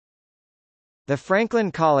The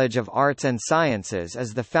Franklin College of Arts and Sciences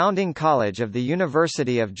is the founding college of the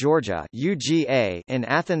University of Georgia (UGA) in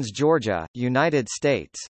Athens, Georgia, United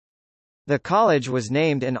States. The college was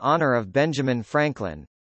named in honor of Benjamin Franklin.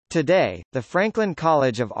 Today, the Franklin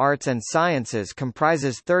College of Arts and Sciences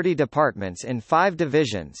comprises 30 departments in 5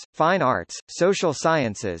 divisions: Fine Arts, Social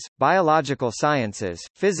Sciences, Biological Sciences,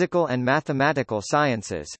 Physical and Mathematical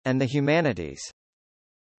Sciences, and the Humanities.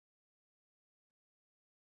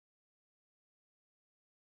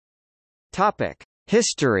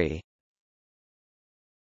 History.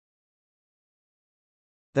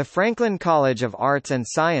 The Franklin College of Arts and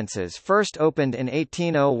Sciences first opened in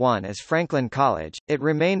 1801 as Franklin College. It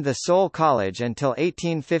remained the sole college until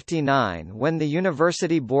 1859 when the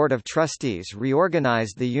University Board of Trustees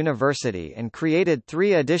reorganized the university and created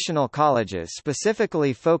 3 additional colleges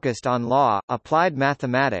specifically focused on law, applied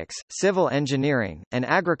mathematics, civil engineering, and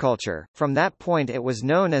agriculture. From that point it was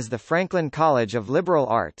known as the Franklin College of Liberal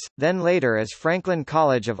Arts, then later as Franklin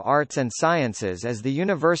College of Arts and Sciences. As the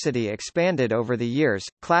university expanded over the years,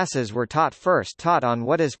 classes were taught on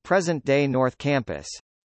what is present-day North Campus.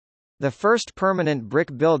 The first permanent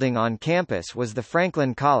brick building on campus was the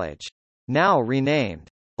Franklin College. Now renamed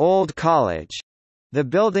Old College. The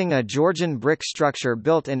building, a Georgian brick structure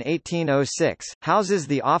built in 1806, houses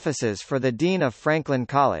the offices for the Dean of Franklin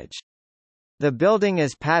College. The building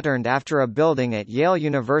is patterned after a building at Yale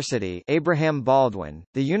University. Abraham Baldwin,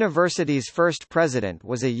 the university's first president,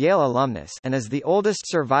 was a Yale alumnus and is the oldest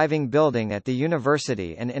surviving building at the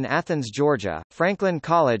university. And in Athens, Georgia, Franklin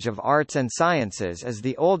College of Arts and Sciences is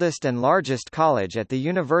the oldest and largest college at the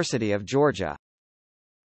University of Georgia.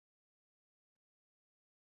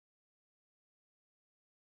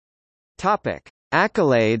 Topic: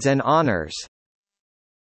 Accolades and honors.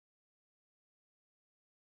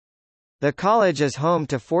 The college is home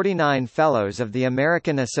to 49 Fellows of the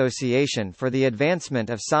American Association for the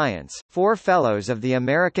Advancement of Science, 4 Fellows of the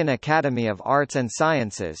American Academy of Arts and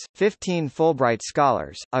Sciences, 15 Fulbright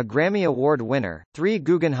Scholars, a Grammy Award winner, 3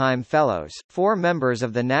 Guggenheim Fellows, 4 members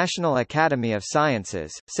of the National Academy of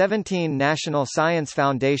Sciences, 17 National Science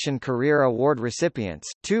Foundation Career Award recipients,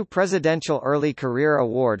 2 Presidential Early Career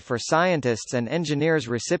Award for Scientists and Engineers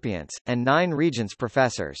recipients, and 9 Regents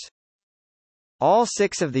Professors. All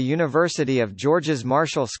 6 of the University of Georgia's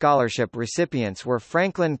Marshall Scholarship recipients were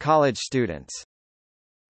Franklin College students.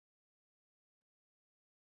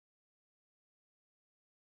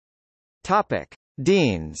 Topic: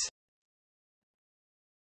 Deans.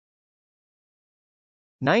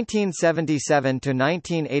 1977 to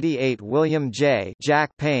 1988 William J.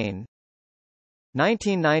 Jack Payne.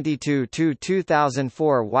 1992 to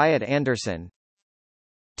 2004 Wyatt Anderson.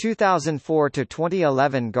 2004 to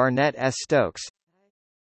 2011 Garnett S. Stokes.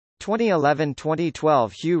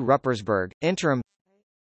 2011-2012 Hugh Ruppersberg, interim.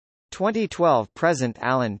 2012 present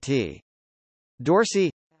Alan T. Dorsey.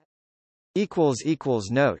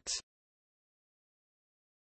 Notes